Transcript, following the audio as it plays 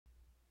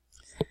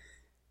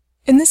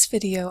In this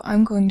video,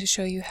 I'm going to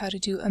show you how to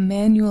do a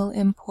manual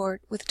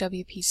import with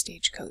WP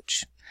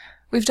Stagecoach.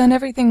 We've done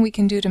everything we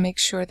can do to make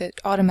sure that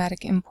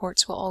automatic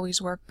imports will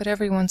always work, but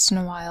every once in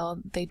a while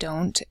they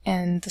don't,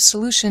 and the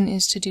solution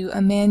is to do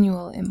a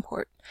manual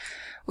import.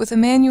 With a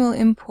manual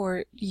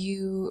import,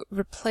 you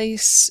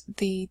replace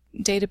the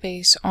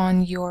database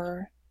on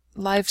your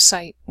live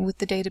site with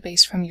the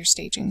database from your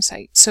staging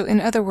site. So in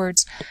other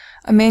words,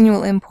 a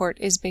manual import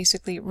is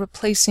basically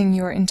replacing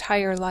your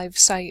entire live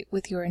site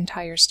with your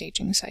entire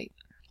staging site.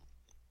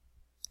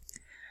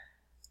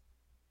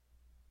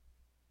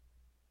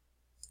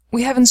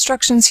 We have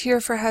instructions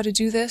here for how to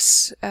do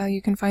this. You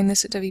can find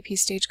this at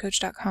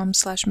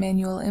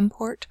wpstagecoach.com/manual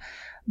import,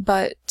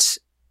 but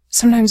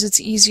sometimes it's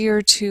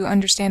easier to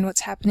understand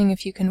what's happening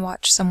if you can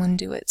watch someone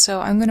do it.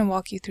 So I'm going to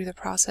walk you through the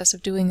process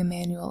of doing a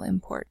manual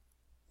import.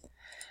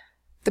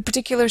 The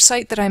particular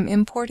site that I'm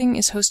importing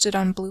is hosted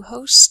on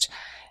Bluehost.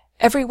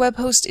 Every web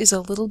host is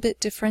a little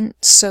bit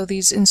different, so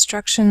these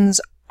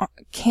instructions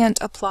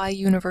can't apply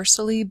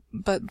universally,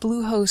 but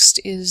Bluehost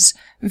is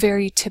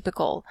very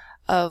typical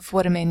of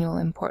what a manual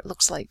import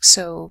looks like,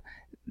 so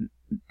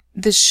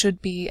this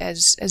should be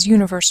as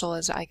universal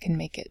as I can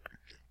make it.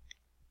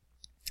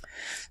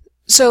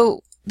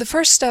 So the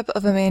first step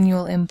of a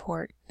manual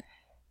import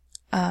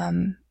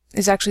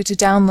is actually to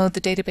download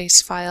the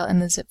database file and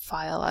the zip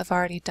file. I've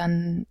already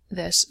done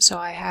this, so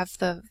I have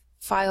the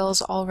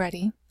files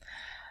already.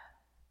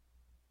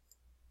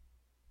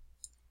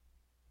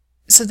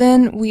 So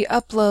then we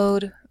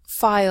upload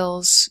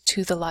files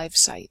to the live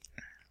site.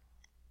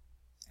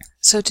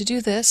 So to do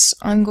this,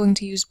 I'm going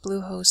to use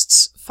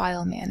Bluehost's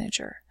file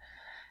manager.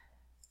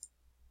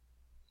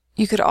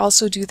 You could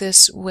also do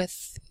this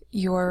with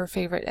your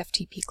favorite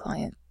FTP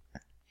client.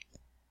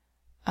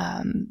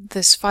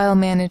 This file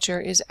manager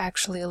is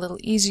actually a little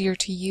easier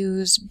to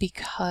use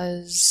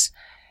because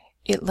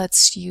it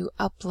lets you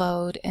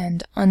upload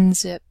and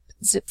unzip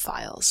zip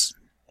files.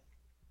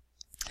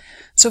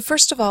 So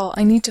first of all,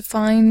 I need to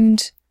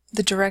find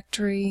the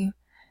directory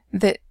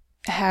that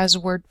has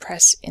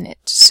WordPress in it.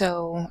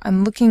 So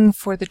I'm looking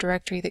for the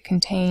directory that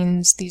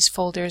contains these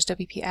folders: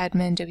 WP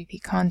admin,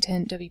 WP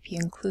content, WP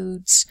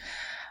includes,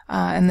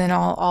 and then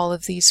all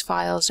of these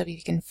files: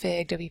 WP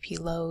config, WP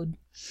load.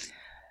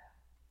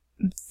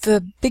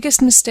 The biggest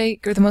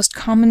mistake, or the most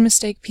common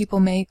mistake people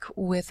make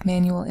with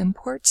manual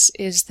imports,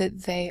 is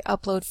that they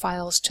upload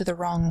files to the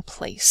wrong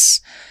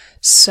place.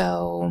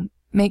 So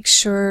make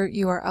sure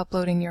you are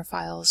uploading your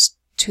files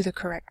to the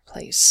correct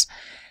place.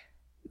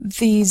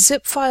 The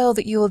zip file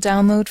that you will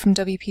download from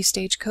WP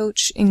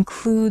Stagecoach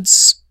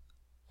includes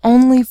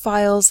only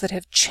files that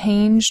have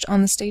changed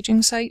on the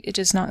staging site. It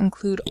does not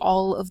include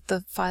all of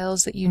the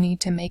files that you need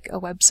to make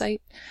a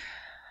website.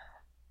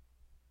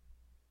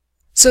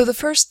 So the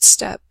first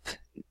step,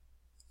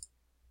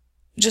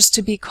 just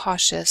to be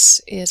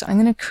cautious, is I'm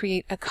going to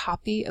create a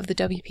copy of the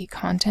WP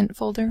content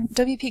folder.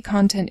 WP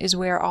content is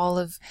where all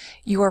of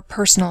your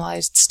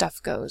personalized stuff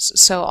goes.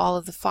 So all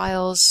of the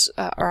files,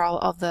 or all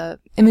of the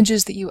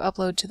images that you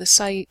upload to the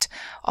site,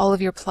 all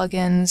of your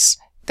plugins,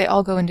 they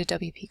all go into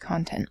WP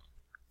content.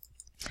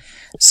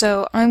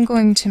 So I'm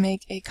going to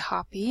make a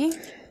copy.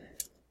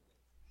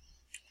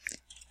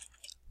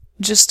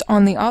 Just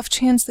on the off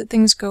chance that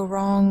things go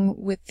wrong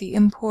with the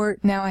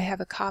import, now I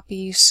have a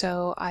copy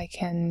so I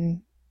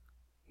can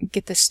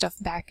get this stuff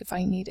back if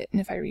I need it. And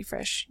if I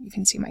refresh, you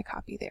can see my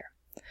copy there.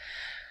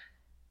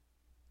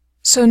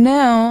 So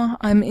now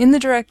I'm in the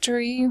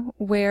directory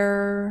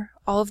where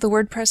all of the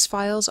WordPress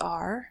files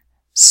are,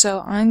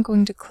 so I'm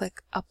going to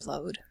click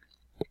Upload.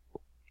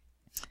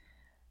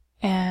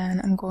 And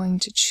I'm going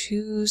to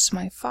choose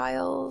my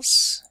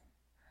files.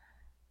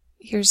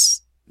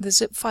 Here's the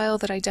zip file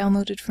that I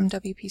downloaded from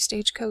WP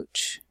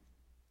Stagecoach,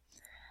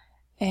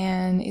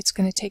 and it's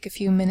going to take a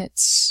few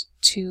minutes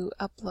to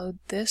upload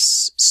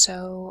this,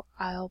 so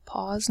I'll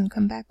pause and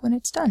come back when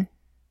it's done.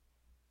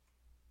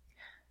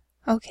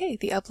 Okay,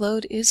 the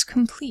upload is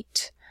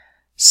complete.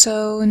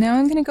 So now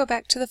I'm going to go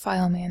back to the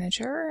file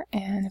manager,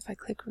 and if I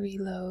click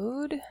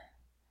Reload,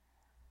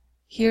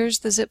 here's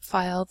the zip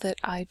file that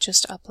I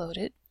just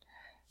uploaded.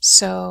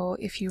 So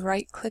if you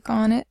right-click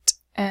on it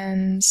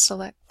and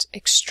select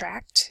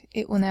Extract,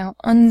 it will now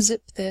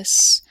unzip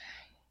this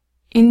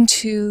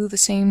into the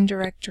same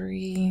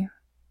directory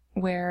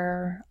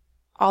where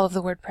all of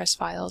the WordPress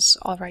files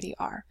already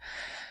are.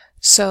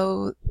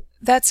 So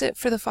that's it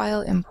for the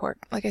file import.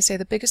 Like I say,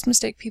 the biggest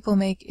mistake people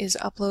make is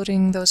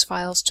uploading those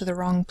files to the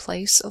wrong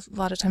place. A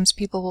lot of times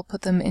people will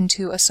put them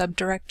into a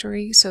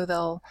subdirectory, so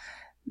they'll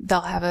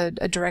have a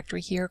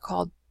directory here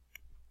called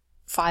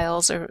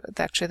files, or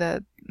actually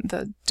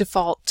the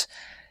default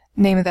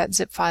name of that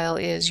zip file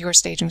is your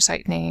staging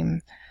site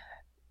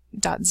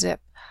name.zip.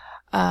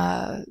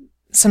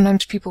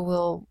 Sometimes people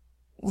will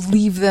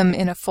leave them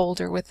in a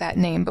folder with that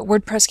name, but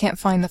WordPress can't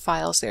find the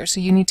files there, so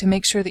you need to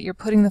make sure that you're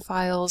putting the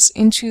files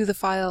into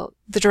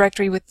the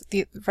directory with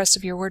the rest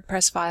of your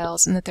WordPress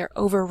files, and that they're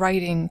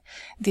overwriting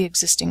the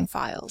existing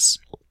files.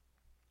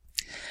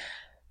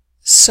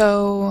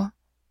 So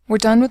we're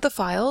done with the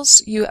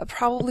files. You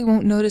probably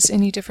won't notice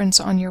any difference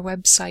on your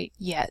website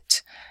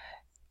yet.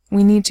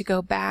 We need to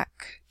go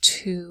back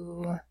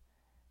to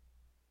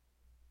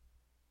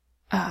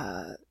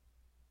the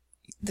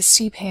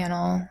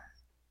cPanel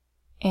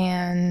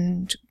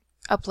and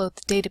upload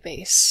the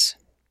database.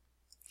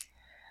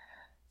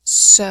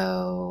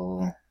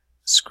 So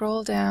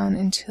scroll down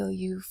until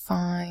you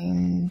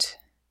find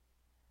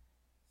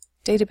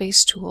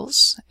Database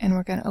Tools, and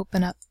we're going to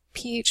open up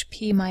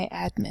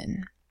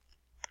phpMyAdmin.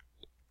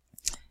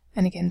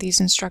 And again, these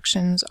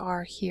instructions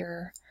are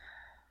here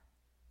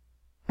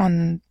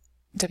on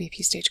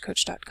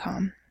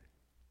WPStagecoach.com.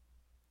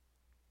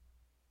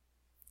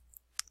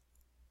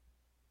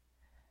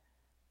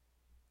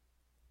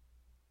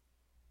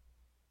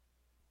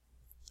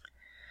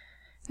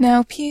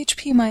 Now,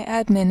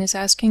 phpMyAdmin is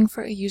asking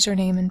for a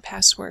username and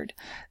password.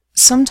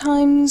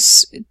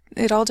 Sometimes,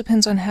 it all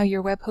depends on how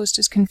your web host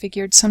is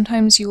configured.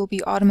 Sometimes you will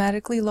be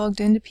automatically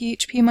logged into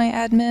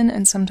phpMyAdmin,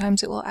 and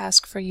sometimes it will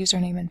ask for a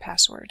username and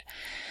password.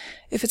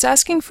 If it's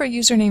asking for a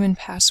username and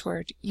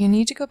password, you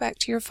need to go back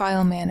to your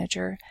file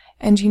manager,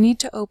 and you need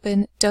to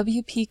open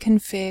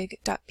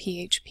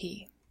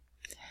wpconfig.php.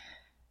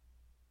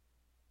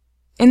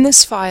 In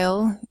this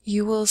file,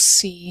 you will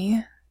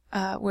see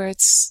where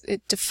it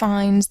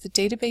defines the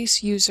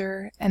database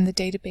user and the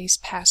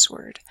database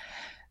password.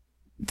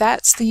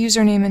 That's the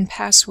username and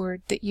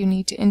password that you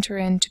need to enter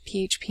into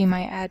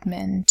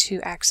phpMyAdmin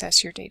to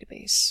access your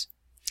database.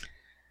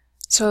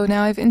 So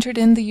now I've entered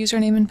in the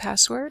username and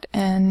password,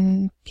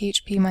 and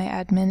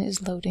phpMyAdmin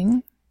is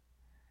loading.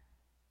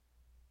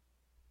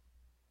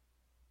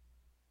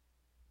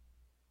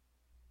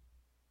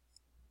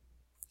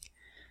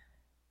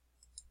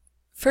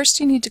 First,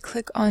 you need to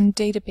click on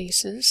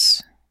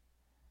Databases.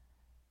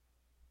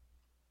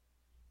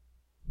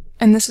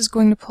 And this is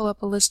going to pull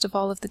up a list of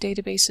all of the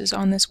databases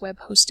on this web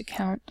host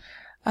account.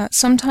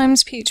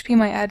 Sometimes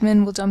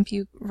phpMyAdmin will dump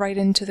you right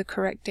into the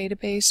correct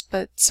database,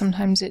 but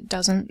sometimes it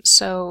doesn't,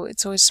 so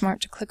it's always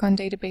smart to click on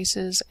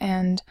Databases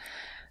and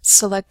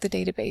select the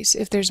database.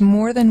 If there's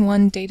more than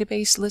one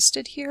database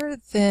listed here,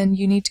 then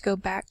you need to go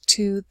back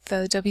to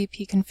the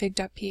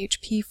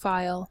wpconfig.php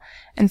file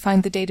and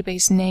find the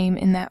database name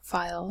in that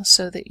file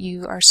so that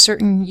you are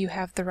certain you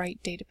have the right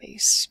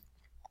database.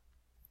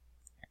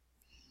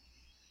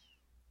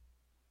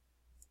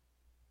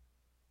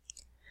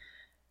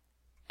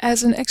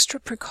 As an extra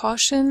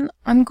precaution,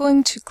 I'm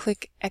going to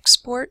click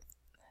Export.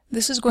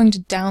 This is going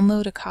to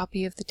download a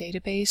copy of the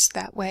database.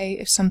 That way,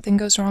 if something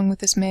goes wrong with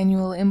this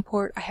manual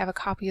import, I have a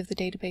copy of the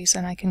database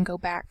and I can go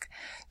back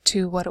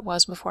to what it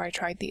was before I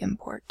tried the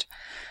import.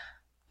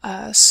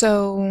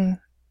 In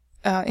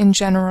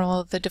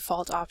general, the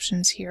default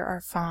options here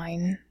are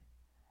fine.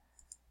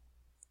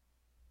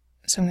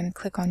 So I'm going to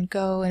click on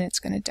Go, and it's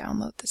going to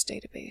download this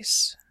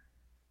database.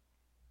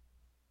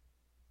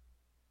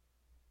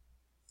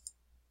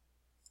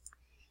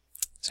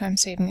 So I'm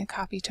saving a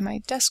copy to my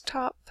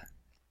desktop.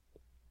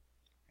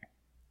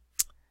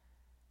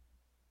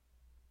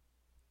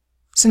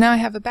 So now I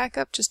have a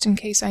backup just in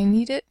case I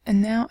need it,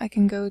 and now I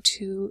can go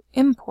to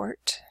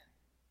Import.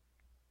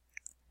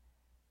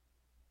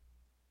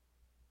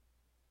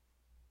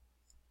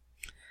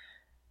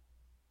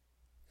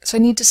 So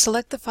I need to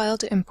select the file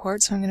to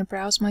import, so I'm going to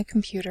browse my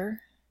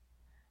computer,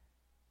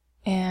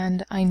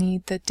 and I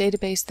need the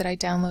database that I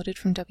downloaded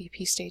from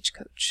WP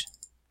Stagecoach.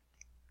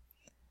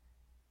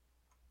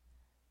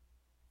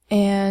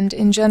 And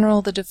in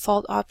general, the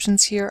default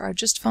options here are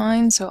just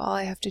fine, so all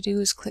I have to do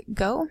is click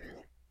Go.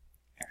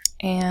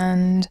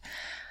 And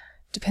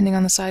depending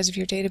on the size of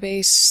your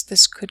database,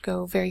 this could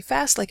go very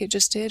fast like it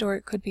just did, or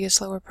it could be a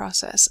slower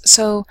process.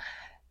 So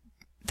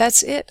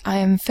that's it. I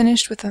am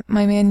finished with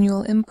my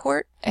manual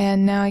import,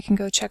 and now I can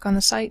go check on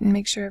the site and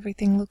make sure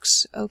everything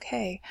looks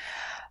okay.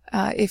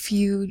 If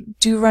you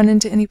do run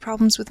into any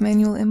problems with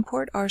manual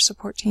import, our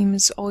support team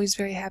is always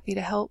very happy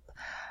to help.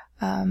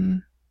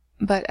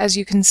 But as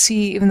you can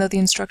see, even though the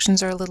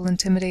instructions are a little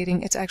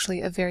intimidating, it's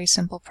actually a very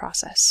simple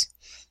process.